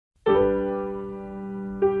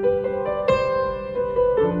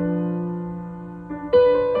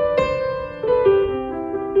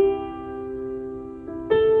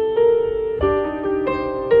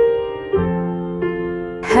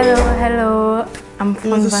Hello, I'm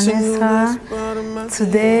from Vanessa.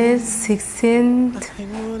 Today,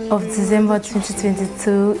 16th of December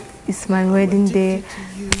 2022 is my wedding day.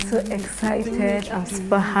 So excited, I'm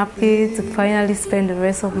super happy to finally spend the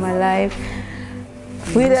rest of my life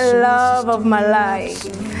with the love of my life.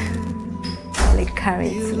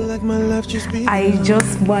 I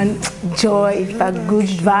just want joy, good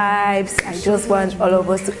vibes. I just want all of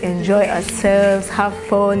us to enjoy ourselves, have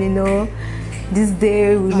fun, you know. This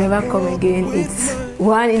day will never come again. It's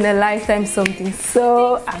one in a lifetime something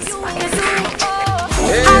so aspirational.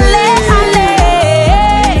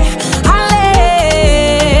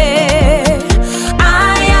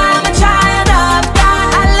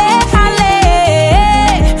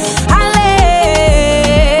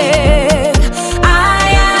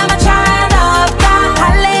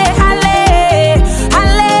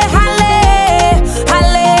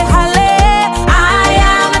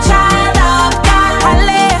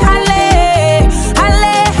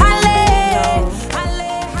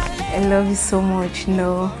 I love you so much.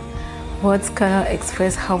 No, words cannot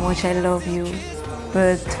express how much I love you.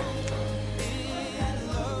 But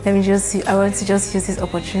I want to just use this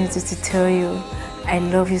opportunity to tell you I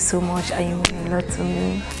love you so much and you mean a lot to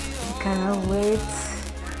me. I cannot wait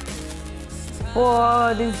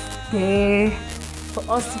for this day for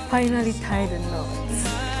us to finally tie the knots.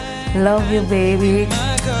 Love you, baby.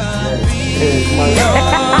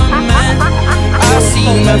 I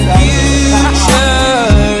see my future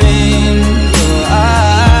in your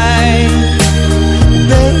eyes,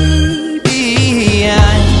 baby.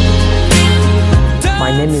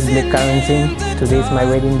 My name is Cameroonian. Today is my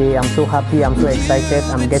wedding day. I'm so happy, I'm so excited.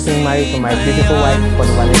 I'm getting married to my beautiful wife for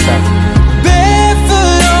Vanessa.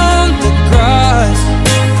 Barefoot on the grass,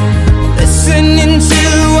 listening to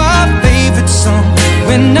our favorite song.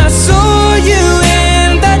 When I saw you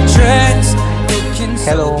in that dress.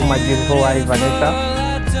 Hello, my beautiful wife Vanessa.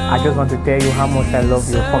 I just want to tell you how much I love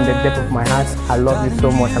you from the depth of my heart. I love you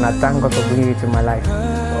so much and I thank God for bringing you to my life.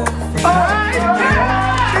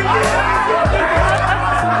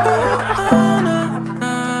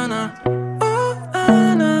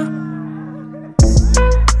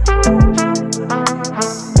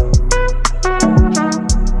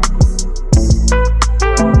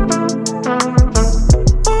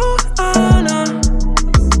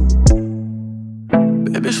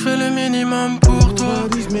 Je fais le minimum pour toi.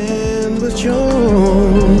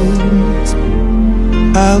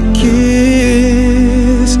 I'll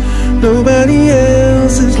kiss nobody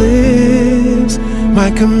else's lips.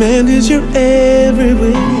 My command is your every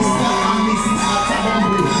wish.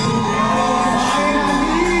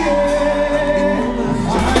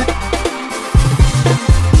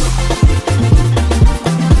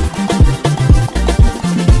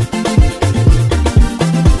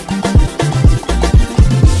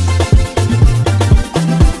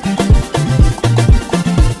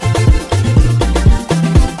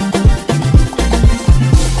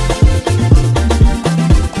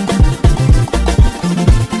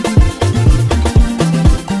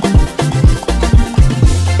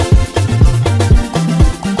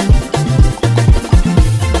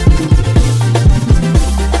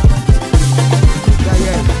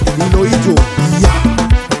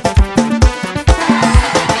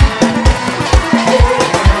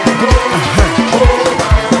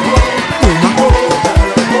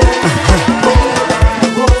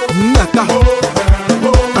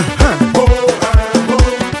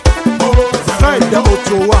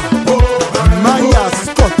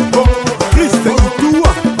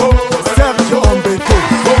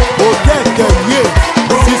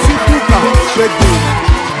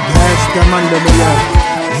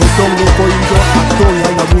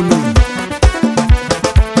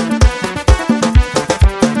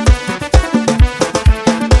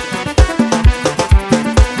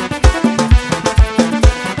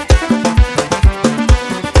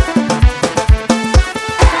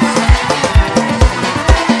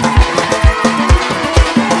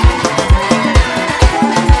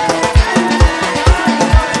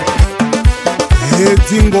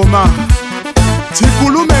 Ngoma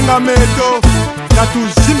tikulu menga meto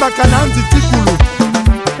katujimba kananzi tikulu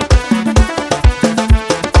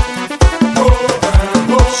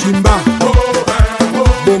shimba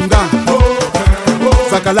bonga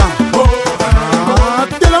sakala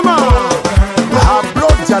telema ablo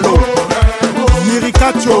dialo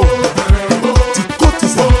yirikacho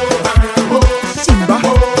tikotisa shimba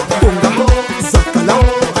bonga sakala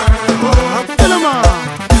telema.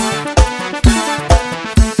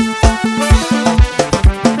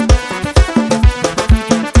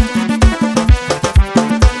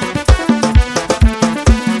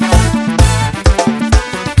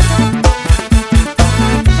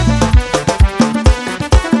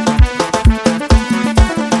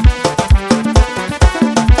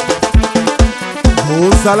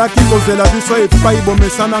 bozalaki kozela biso epai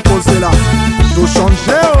bomesana kozela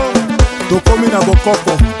tochange o tokomi na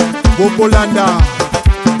bokoko bokolanda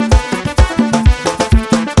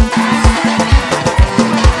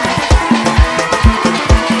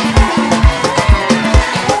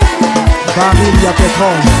baril ya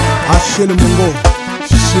pétrole Achille Mungo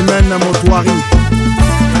Chimène Motoari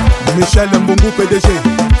Michel Mbungu PDG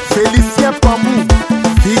Félicien Pambou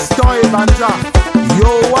Fiston Ebanja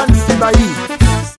Yohan Sibaï